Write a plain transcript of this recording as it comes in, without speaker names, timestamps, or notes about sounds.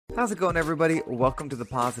How's it going, everybody? Welcome to the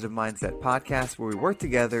Positive Mindset Podcast, where we work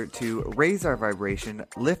together to raise our vibration,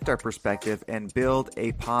 lift our perspective, and build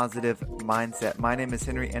a positive mindset. My name is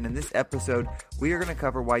Henry, and in this episode, we are going to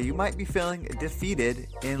cover why you might be feeling defeated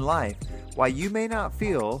in life, why you may not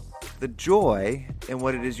feel the joy in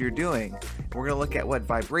what it is you're doing. We're going to look at what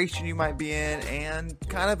vibration you might be in and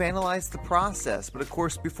kind of analyze the process. But of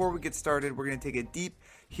course, before we get started, we're going to take a deep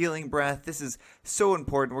healing breath. This is so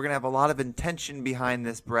important. We're going to have a lot of intention behind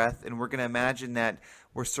this breath, and we're going to imagine that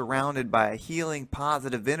we're surrounded by a healing,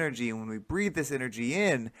 positive energy. And when we breathe this energy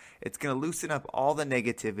in, it's going to loosen up all the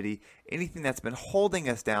negativity, anything that's been holding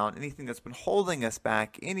us down, anything that's been holding us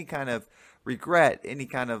back, any kind of regret, any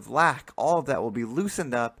kind of lack, all of that will be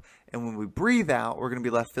loosened up. And when we breathe out, we're going to be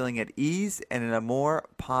left feeling at ease and in a more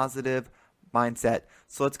positive mindset.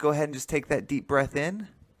 So let's go ahead and just take that deep breath in.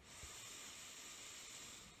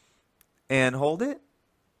 And hold it.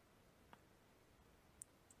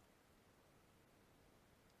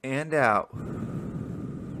 And out.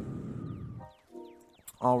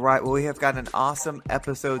 All right, well, we have got an awesome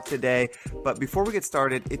episode today. But before we get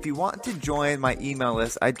started, if you want to join my email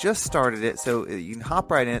list, I just started it, so you can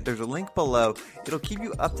hop right in it. There's a link below. It'll keep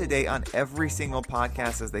you up to date on every single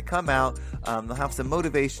podcast as they come out. They'll have some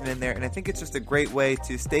motivation in there, and I think it's just a great way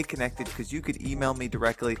to stay connected because you could email me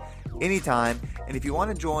directly anytime. And if you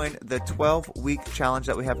want to join the 12-week challenge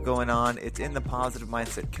that we have going on, it's in the Positive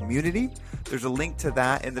Mindset community. There's a link to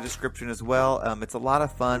that in the description as well. It's a lot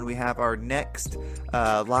of fun. We have our next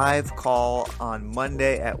live call on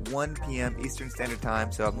Monday at 1 p.m. Eastern Standard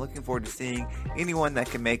Time. So I'm looking forward to seeing anyone that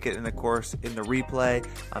can make it. And of course, in the replay,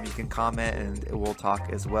 you can comment and we'll talk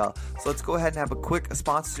as well. So let's go ahead and have a quick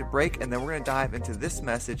sponsorship break, and then we're going to dive into this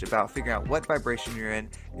message about figuring out what vibration you're in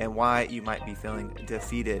and why you might be feeling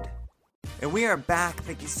defeated. And we are back.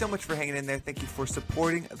 Thank you so much for hanging in there. Thank you for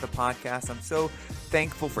supporting the podcast. I'm so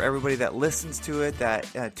thankful for everybody that listens to it,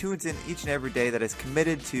 that tunes in each and every day, that is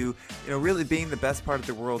committed to, really being the best part of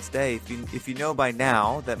the world's day. If you know by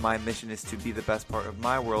now that my mission is to be the best part of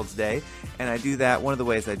my world's day, and I do that, one of the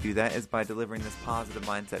ways I do that is by delivering this Positive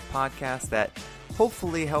Mindset podcast that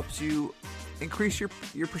hopefully helps you increase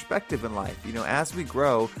your perspective in life. As we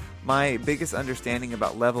grow, my biggest understanding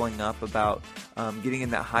about leveling up, about getting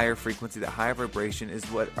in that higher frequency, that higher vibration, is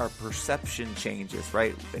what our perception changes,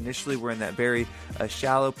 right? Initially, we're in that very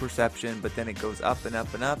shallow perception, but then it goes up and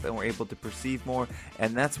up and up, and we're able to perceive more.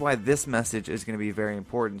 And that's why this message is going to be very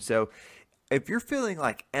important. So if you're feeling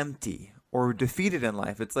like empty or defeated in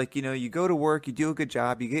life, it's like, you go to work, you do a good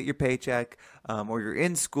job, you get your paycheck, or you're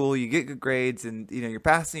in school, you get good grades, and you're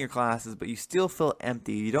passing your classes, but you still feel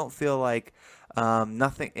empty. You don't feel like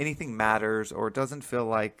anything matters, or it doesn't feel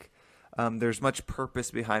like there's much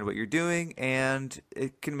purpose behind what you're doing, and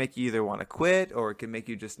it can make you either want to quit, or it can make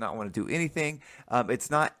you just not want to do anything. It's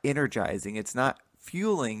not energizing. It's not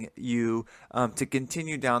fueling you to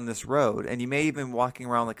continue down this road, and you may even be walking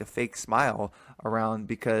around like a fake smile around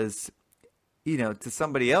because to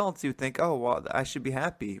somebody else, you think, oh, well, I should be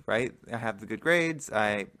happy, right? I have the good grades,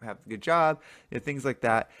 I have the good job, things like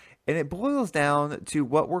that. And it boils down to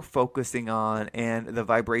what we're focusing on and the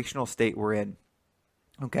vibrational state we're in.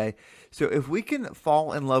 Okay, so if we can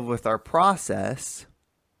fall in love with our process,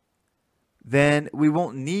 then we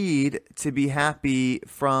won't need to be happy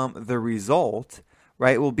from the result,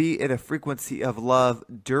 right? We'll be at a frequency of love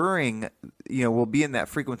during, we'll be in that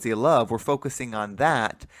frequency of love. We're focusing on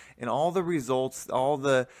that, and all the results, all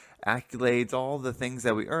the accolades, all the things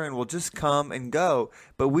that we earn will just come and go,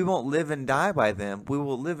 but we won't live and die by them. We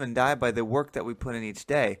will live and die by the work that we put in each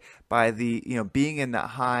day, by the, being in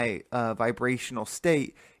that high vibrational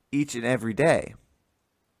state each and every day.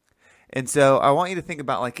 And so I want you to think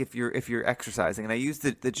about, like, if you're exercising, and I use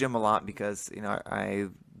the gym a lot because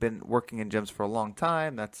I've been working in gyms for a long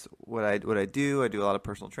time. That's what I do. I do a lot of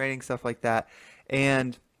personal training, stuff like that.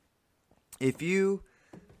 And if you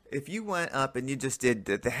went up and you just did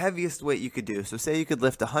the heaviest weight you could do, so say you could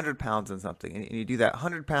lift 100 pounds on something, and you do that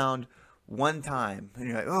 100 pound one time, and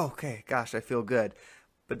you're like, oh, okay, gosh, I feel good.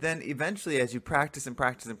 But then eventually, as you practice and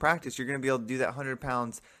practice and practice, you're going to be able to do that 100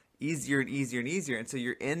 pounds easier and easier and easier. And so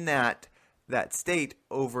you're in that state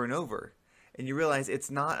over and over. And you realize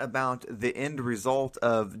it's not about the end result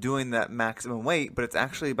of doing that maximum weight, but it's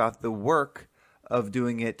actually about the work of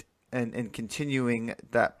doing it and continuing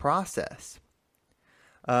that process.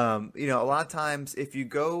 A lot of times if you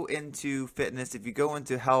go into fitness, if you go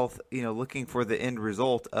into health, looking for the end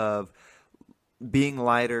result of being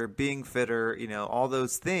lighter, being fitter, all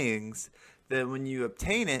those things, that when you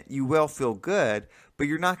obtain it, you will feel good, but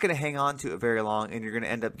you're not going to hang on to it very long, and you're going to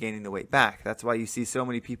end up gaining the weight back. That's why you see so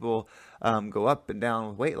many people go up and down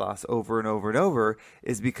with weight loss over and over and over,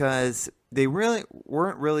 is because they really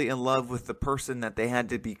weren't really in love with the person that they had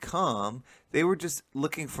to become. They were just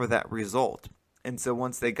looking for that result. And so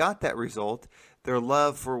once they got that result, their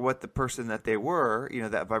love for what the person that they were,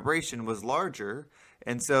 that vibration was larger.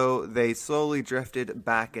 And so they slowly drifted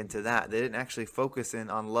back into that. They didn't actually focus in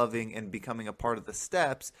on loving and becoming a part of the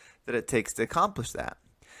steps that it takes to accomplish that.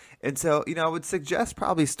 And so, I would suggest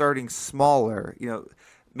probably starting smaller,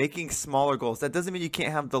 making smaller goals. That doesn't mean you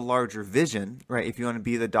can't have the larger vision, right? If you want to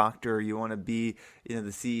be the doctor, or you want to be, the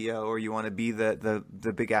CEO, or you want to be the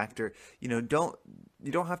big actor, you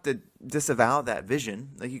don't have to disavow that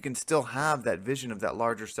vision. Like, you can still have that vision of that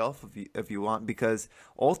larger self if you want, because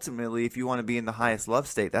ultimately, if you want to be in the highest love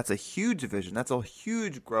state, that's a huge vision. That's a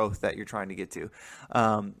huge growth that you're trying to get to.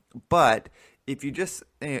 But if you just,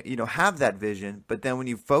 have that vision, but then when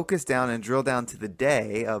you focus down and drill down to the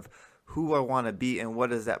day of who I want to be and what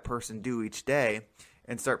does that person do each day,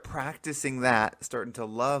 and start practicing that, starting to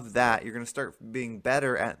love that, you're going to start being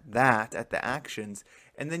better at that, at the actions,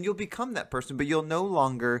 and then you'll become that person, but you'll no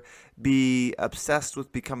longer be obsessed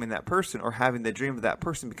with becoming that person or having the dream of that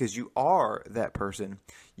person, because you are that person.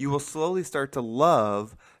 You will slowly start to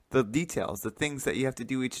love the details, the things that you have to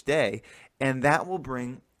do each day, and that will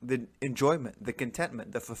bring the enjoyment, the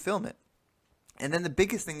contentment, the fulfillment. And then the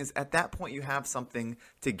biggest thing is, at that point, you have something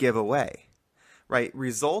to give away, right?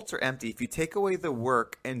 Results are empty. If you take away the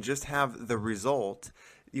work and just have the result,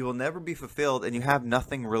 you will never be fulfilled, and you have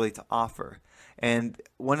nothing really to offer. And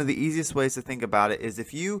one of the easiest ways to think about it is,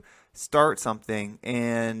 if you start something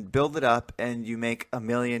and build it up and you make $1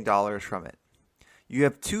 million from it, you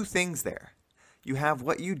have two things there. You have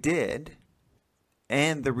what you did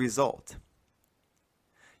and the result.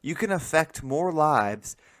 You can affect more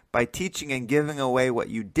lives by teaching and giving away what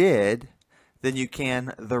you did than you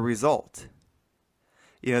can the result.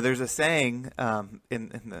 There's a saying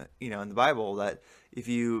in the Bible that if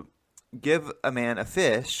you give a man a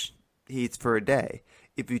fish, he eats for a day.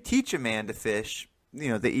 If you teach a man to fish,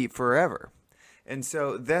 they eat forever. And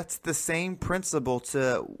so that's the same principle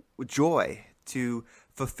to joy, to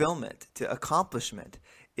fulfillment, to accomplishment,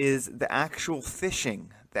 is the actual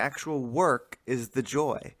fishing. The actual work is the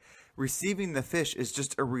joy. Receiving the fish is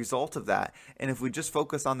just a result of that. And if we just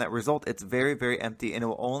focus on that result, it's very, very empty, and it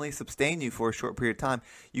will only sustain you for a short period of time.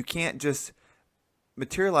 You can't just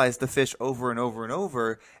materialize the fish over and over and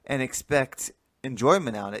over and expect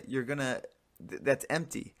enjoyment out of it. That's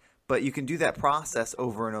empty. But you can do that process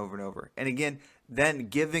over and over and over. And again, then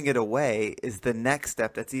giving it away is the next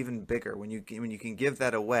step that's even bigger. When you can give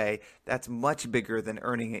that away, that's much bigger than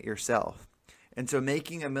earning it yourself. And so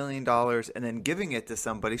making $1 million and then giving it to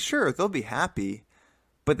somebody, sure, they'll be happy,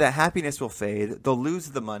 but that happiness will fade. They'll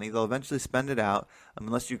lose the money. They'll eventually spend it out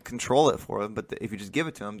unless you control it for them. But if you just give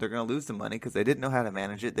it to them, they're going to lose the money because they didn't know how to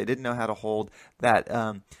manage it. They didn't know how to hold that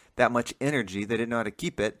much energy. They didn't know how to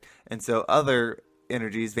keep it. And so other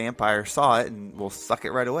energies, vampires, saw it and will suck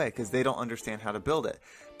it right away because they don't understand how to build it.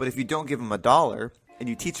 But if you don't give them $1 and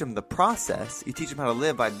you teach them the process, you teach them how to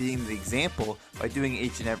live by being the example, by doing it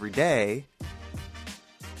each and every day,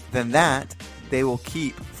 then that they will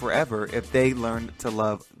keep forever if they learn to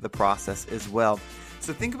love the process as well.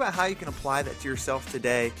 So think about how you can apply that to yourself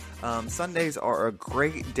today. Sundays are a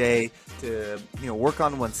great day to work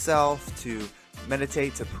on oneself, to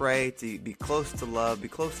meditate, to pray, to be close to love, be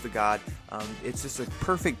close to God. It's just a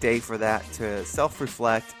perfect day for that, to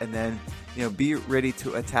self-reflect and then be ready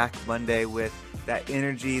to attack Monday with that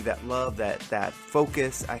energy, that love, that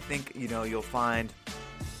focus. I think you'll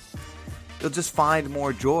just find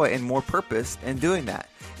more joy and more purpose in doing that.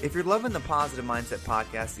 If you're loving the Positive Mindset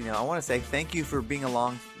Podcast, I want to say thank you for being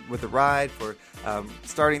along with the ride, for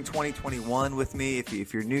starting 2021 with me.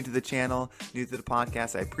 If you're new to the channel, new to the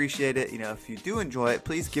podcast, I appreciate it. If you do enjoy it,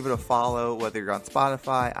 please give it a follow, whether you're on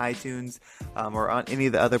Spotify, iTunes, or on any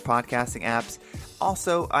of the other podcasting apps.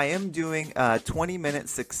 Also, I am doing a 20-minute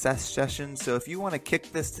success session. So if you want to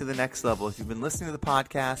kick this to the next level, if you've been listening to the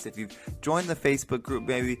podcast, if you've joined the Facebook group,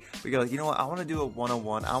 maybe we go, what, I want to do a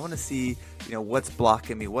 101. I want to see, what's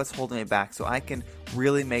blocking me, what's holding me back, so I can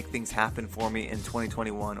really make things happen for me in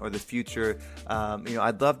 2021 or the future.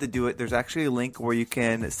 I'd love to do it. There's actually a link where you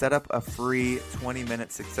can set up a free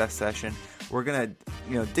 20-minute success session. We're going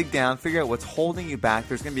to, dig down, figure out what's holding you back.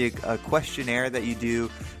 There's going to be a questionnaire that you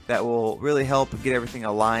do that will really help get everything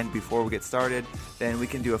aligned before we get started. Then we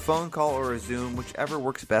can do a phone call or a Zoom, whichever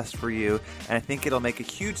works best for you. And I think it'll make a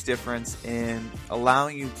huge difference in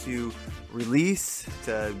allowing you to release,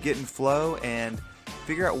 to get in flow, and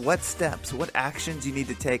figure out what steps, what actions you need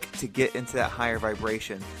to take to get into that higher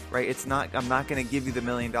vibration, right? I'm not going to give you the $1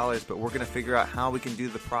 million, but we're going to figure out how we can do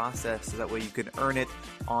the process so that way you can earn it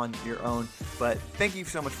on your own. But thank you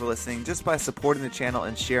so much for listening. Just by supporting the channel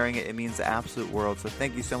and sharing it, it means the absolute world. So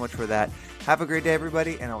thank you so much for that. Have a great day,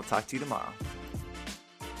 everybody, and I will talk to you tomorrow.